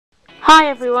Hi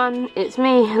everyone, it's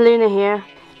me, Luna here,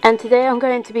 and today I'm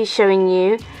going to be showing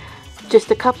you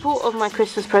just a couple of my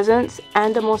Christmas presents,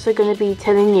 and I'm also going to be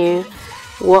telling you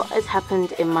what has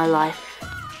happened in my life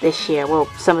this year. Well,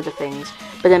 some of the things,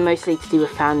 but then mostly to do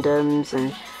with fandoms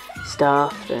and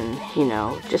stuff and, you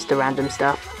know, just the random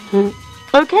stuff.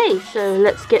 Okay, so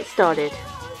let's get started.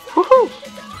 Woohoo!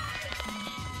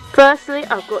 Firstly,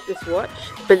 I've got this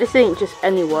watch, but this ain't just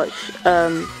any watch.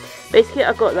 Basically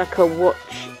I got like a watch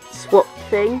swap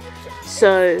thing,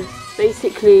 so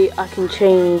basically I can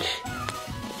change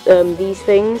these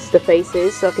things, the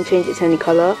faces, so I can change it to any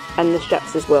colour, and the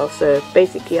straps as well, so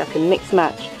basically I can mix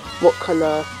match what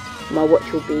colour my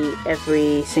watch will be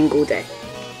every single day.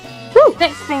 Woo!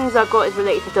 Next things I got is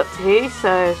related to Doctor Who,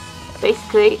 so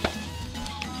basically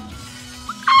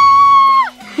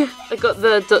I got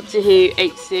the Doctor Who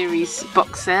 8 series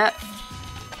box set.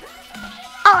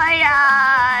 Oh my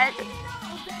god!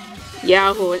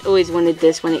 Yeah, I've always wanted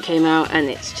this when it came out, and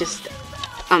it's just,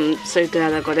 I'm so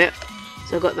glad I got it.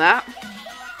 So I got that,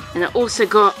 and I also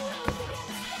got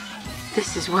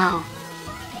this as well,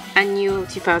 annual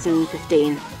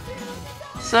 2015.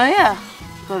 So yeah,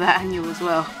 got that annual as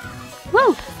well.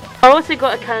 Woo! I also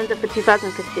got a calendar for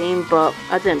 2015, but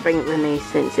I didn't bring it with me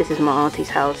since this is my auntie's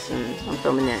house and I'm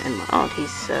filming it in my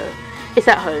auntie's, so it's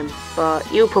at home,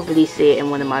 but you'll probably see it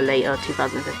in one of my later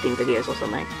 2015 videos or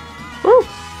something. Woo!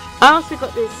 I also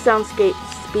got this soundscape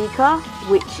speaker,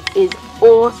 which is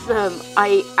awesome.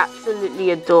 I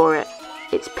absolutely adore it.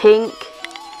 It's pink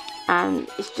and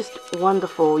it's just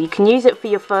wonderful. You can use it for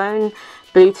your phone,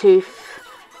 Bluetooth,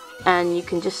 and you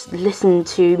can just listen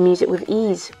to music with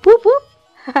ease. Whoop whoop!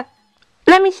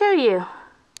 Let me show you.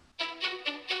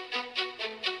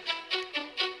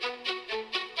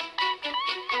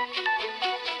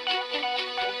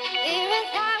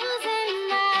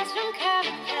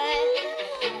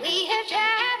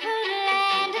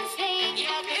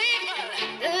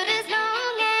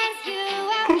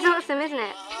 It's awesome, isn't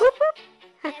it? Whoop, whoop.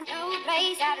 No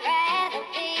place I'd rather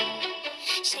be.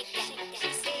 Shake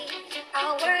that, see.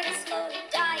 Our word is slowly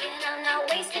dying. I'm not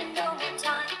wasting no more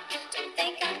time. Don't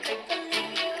think I could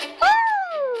believe you. Woo!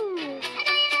 I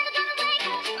know you're never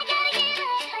gonna wake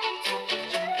up. I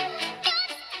gotta give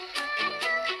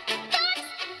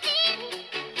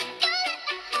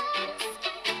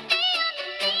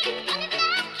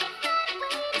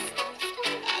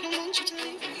I don't want you to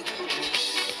leave me.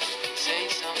 Say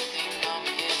something, I'm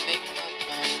giving up.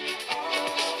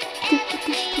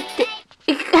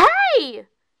 Hey!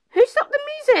 Who stopped the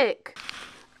music?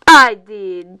 I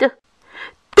did. Da,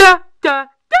 da, da.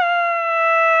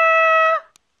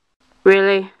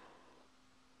 Really?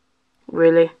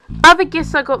 Really? Other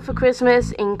gifts I got for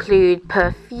Christmas include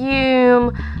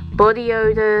perfume, body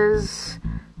odors,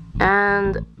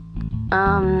 and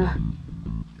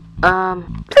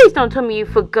please don't tell me you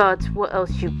forgot what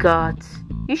else you got.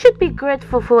 You should be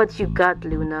grateful for what you got,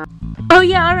 Luna. Oh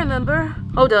yeah, I remember.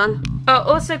 Hold on. I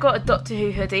also got a Doctor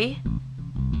Who hoodie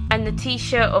and the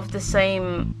t-shirt of the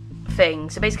same thing.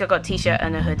 So basically I got a t-shirt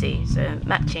and a hoodie, so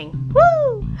matching.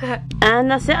 Woo! And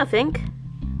that's it, I think.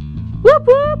 Whoop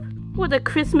whoop! What a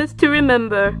Christmas to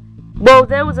remember. Well,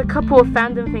 there was a couple of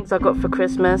fandom things I got for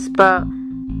Christmas, but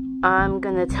I'm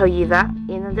gonna tell you that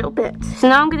in a little bit. So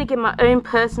now I'm gonna give my own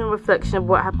personal reflection of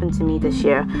what happened to me this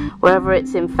year, whether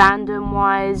it's in fandom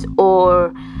wise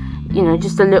or, you know,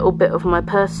 just a little bit of my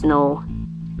personal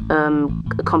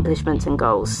accomplishments and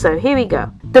goals. So here we go.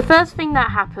 The first thing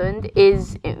that happened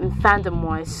is in fandom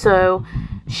wise. So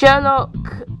Sherlock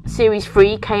series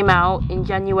 3 came out in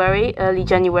January, early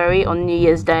January on New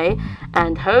Year's Day,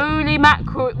 and holy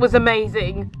mackerel, it was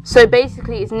amazing. So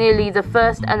basically it's nearly the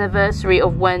first anniversary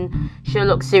of when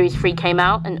Sherlock series 3 came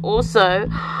out, and also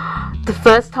the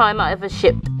first time I ever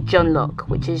shipped John Locke,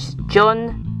 which is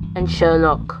John and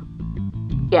Sherlock.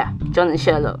 Yeah, John and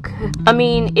Sherlock. I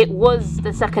mean, it was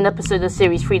the second episode of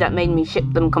series 3 that made me ship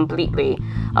them completely.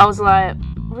 I was like,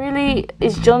 really?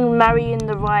 Is John marrying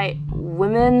the right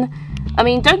women? I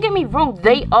mean, don't get me wrong,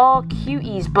 they are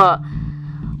cuties, but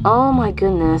oh my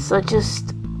goodness, I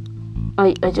just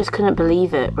couldn't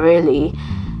believe it, really.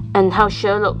 And how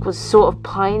Sherlock was sort of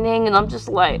pining, and I'm just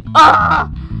like,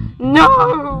 ah,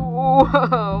 no!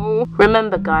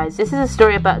 Remember guys, this is a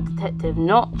story about a detective,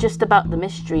 not just about the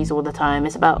mysteries all the time.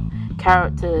 It's about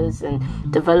characters and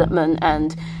development,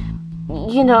 and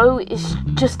you know, it's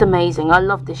just amazing. I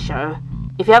love this show.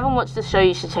 If you haven't watched the show,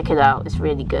 you should check it out. It's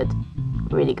really good.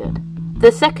 Really good.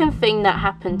 The second thing that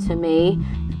happened to me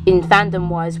in fandom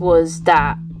wise was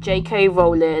that J.K.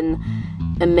 Rowling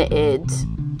admitted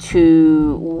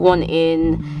to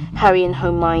wanting Harry and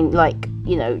Hermione, like,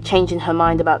 you know, changing her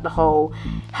mind about the whole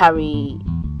Harry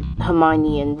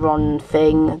Hermione and Ron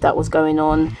thing that was going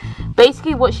on.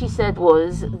 Basically what she said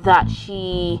was that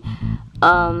she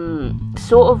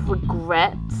sort of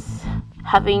regrets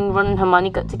having Ron and Hermione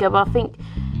get together. I think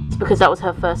it's because that was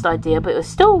her first idea, but it was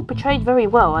still portrayed very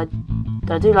well. I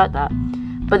do like that.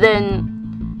 But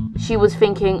then she was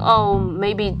thinking, oh,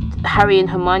 maybe Harry and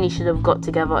Hermione should have got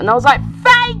together, and I was like,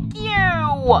 thank you!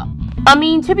 I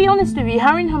mean, to be honest with you,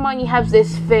 Harry and Hermione have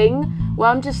this thing where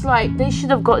I'm just like, they should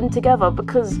have gotten together,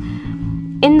 because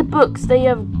in the books they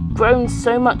have grown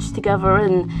so much together,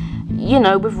 and you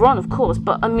know, with Ron of course,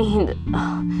 but I mean,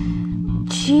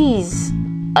 jeez,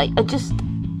 I just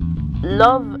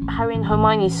love Harry and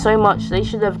Hermione so much. They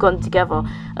should have gotten together.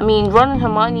 I mean, Ron and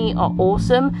Hermione are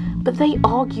awesome, but they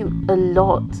argue a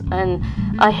lot, and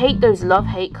I hate those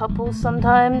love-hate couples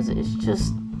sometimes. It's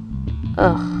just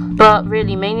ugh. But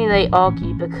really, mainly they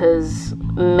argue because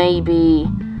maybe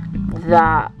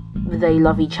that they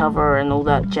love each other and all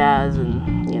that jazz,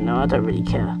 and you know, I don't really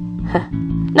care.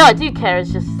 No, I do care.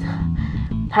 It's just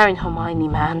Harry and Hermione,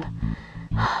 man.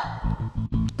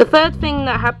 The third thing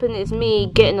that happened is me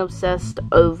getting obsessed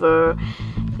over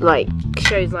like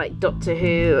shows like Doctor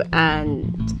Who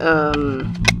and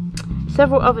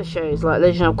several other shows like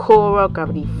Legend of Korra,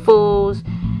 Gravity Falls,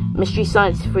 Mystery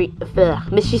Science Theater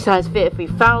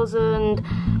 3000,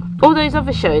 all those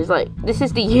other shows. Like, this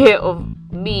is the year of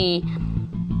me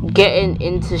getting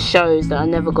into shows that I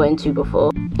never got into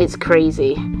before. It's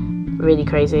crazy, really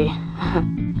crazy.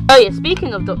 Oh yeah,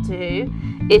 speaking of Doctor Who,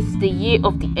 it's the year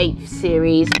of the 8th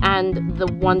series and the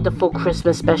wonderful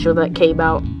Christmas special that came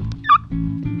out.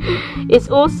 It's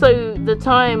also the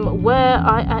time where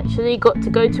I actually got to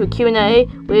go to a Q&A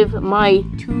with my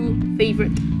two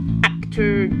favourite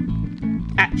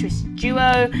actress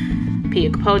duo,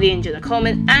 Peter Capaldi and Jenna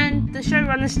Coleman, and the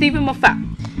showrunner Stephen Moffat.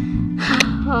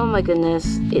 Oh my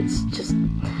goodness, it's just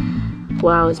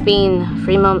wow. It's been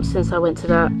 3 months since I went to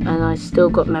that, and I still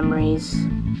got memories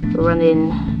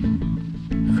running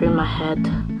through my head.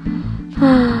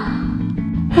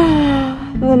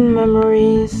 The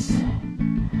memories.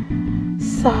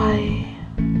 Sigh.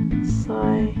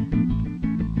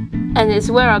 And it's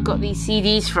where I got these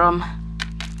CDs from.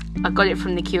 I got it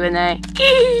from the Q&A.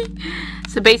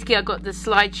 So basically I got the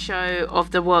slideshow of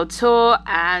the world tour,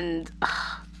 and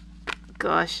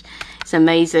gosh, it's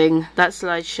amazing. That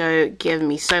slideshow gave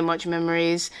me so much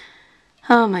memories.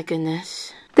 Oh my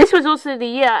goodness. This was also the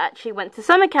year I actually went to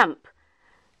summer camp.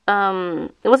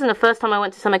 It wasn't the first time I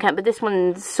went to summer camp, but this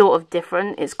one's sort of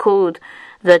different. It's called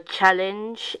The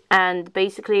Challenge, and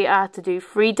basically I had to do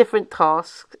 3 different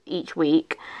tasks each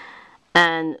week,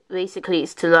 and basically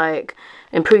it's to like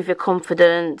improve your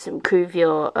confidence, improve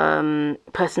your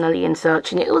personality and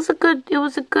such. And it was a good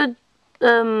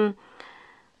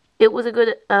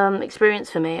experience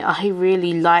for me. I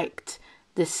really liked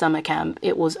this summer camp.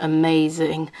 It was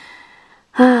amazing.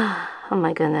 Oh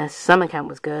my goodness, summer camp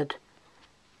was good.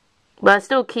 But I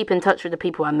still keep in touch with the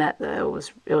people I met there.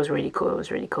 It was really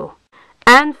cool.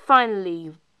 And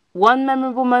finally, one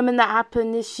memorable moment that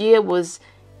happened this year was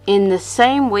in the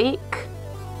same week,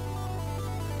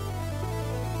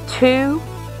 2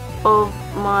 of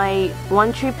my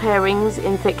One True Pairings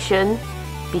in fiction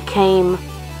became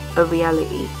a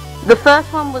reality. The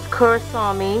first one was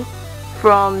Kurosami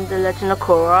from The Legend of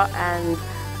Korra, and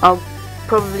I'll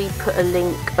probably put a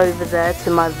link over there to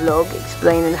my vlog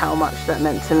explaining how much that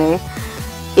meant to me.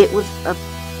 It was a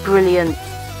brilliant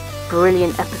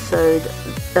episode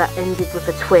that ended with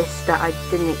a twist that I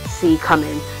didn't see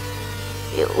coming.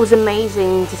 It was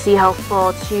amazing to see how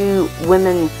far 2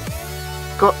 women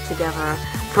got together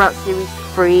throughout series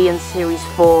 3 and series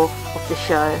 4 of the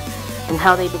show, and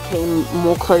how they became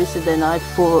more closer than I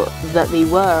thought that they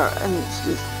were. And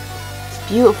it's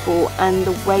beautiful, and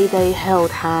the way they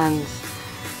held hands.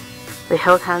 They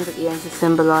held hands at the end to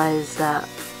symbolize that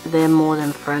they're more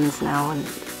than friends now, and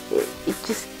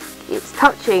it's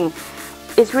touching.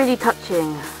 It's really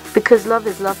touching, because love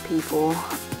is love, people.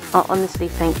 I honestly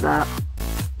think that.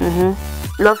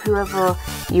 Love whoever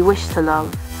you wish to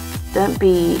love. Don't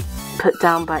be put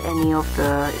down by any of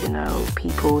the, you know,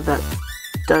 people that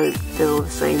don't feel the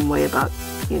same way about,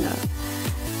 you know.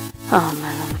 Oh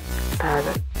man, I'm bad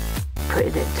at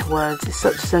putting it to words. It's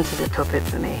such a sensitive topic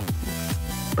for me.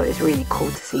 But it's really cool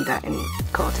to see that in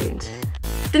cartoons.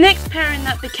 The next pairing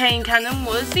that became canon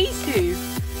was these 2.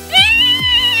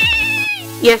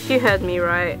 Yes, you heard me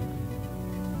right.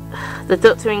 The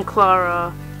Doctor and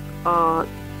Clara are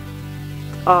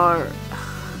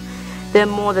they're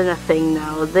more than a thing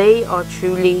now. They are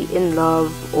truly in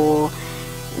love, or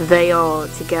they are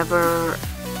together,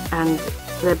 and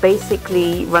they're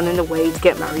basically running away to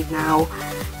get married now.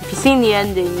 If you've seen the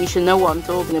ending, you should know what I'm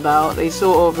talking about. They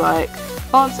sort of like,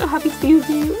 oh, I'm so happy to be with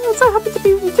you. I'm so happy to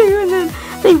be with you too. And then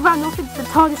they ran off into the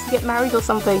TARDIS to get married or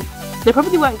something. They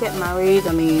probably won't get married.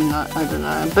 I mean, I don't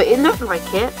know. But it looked like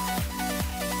it.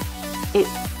 It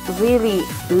really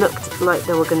looked like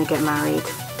they were going to get married.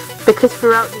 Because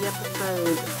throughout the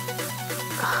episode,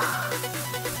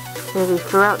 really,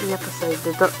 throughout the episode,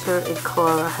 the Doctor and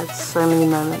Clara had so many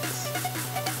moments.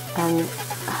 And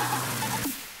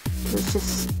it was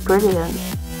just brilliant,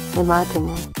 in my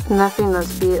opinion. Nothing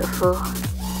that's beautiful.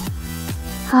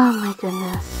 Oh my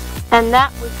goodness. And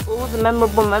that was all the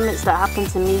memorable moments that happened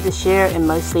to me this year in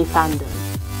mostly Fandom.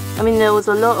 I mean, there was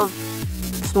a lot of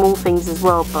small things as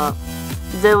well, but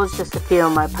there was just a few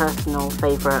of my personal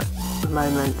favourite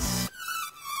moments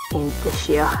in this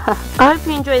year. I hope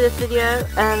you enjoyed this video,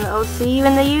 and I'll see you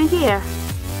in the new year.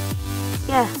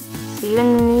 Yeah, see you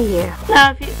in the new year.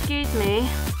 Now, if you excuse me,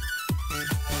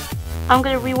 I'm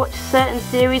going to rewatch a certain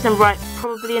series and write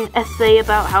probably an essay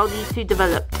about how these two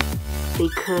developed.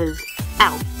 Because,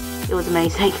 ow, it was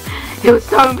amazing. It was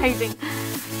so amazing.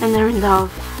 And they're in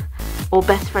love. Or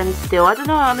best friends still. I don't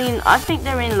know, I mean, I think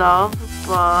they're in love,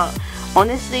 but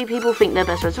honestly, people think they're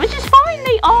best friends, which is fine,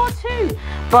 they are too.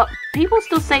 But people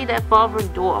still say they're father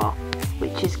and daughter,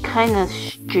 which is kind of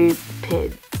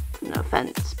stupid, no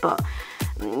offense. But,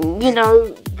 you know,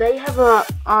 they have a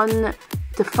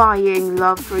undefying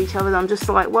love for each other. I'm just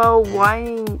like, well,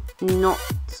 why not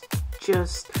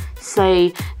just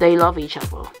say they love each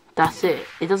other? That's it.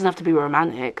 It doesn't have to be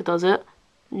romantic, does it?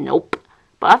 Nope.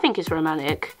 But I think it's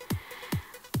romantic.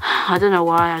 I don't know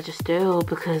why, I just do,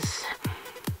 because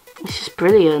it's just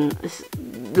brilliant.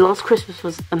 Last Christmas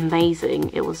was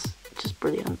amazing. It was just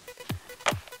brilliant.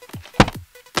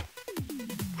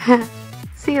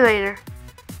 See you later.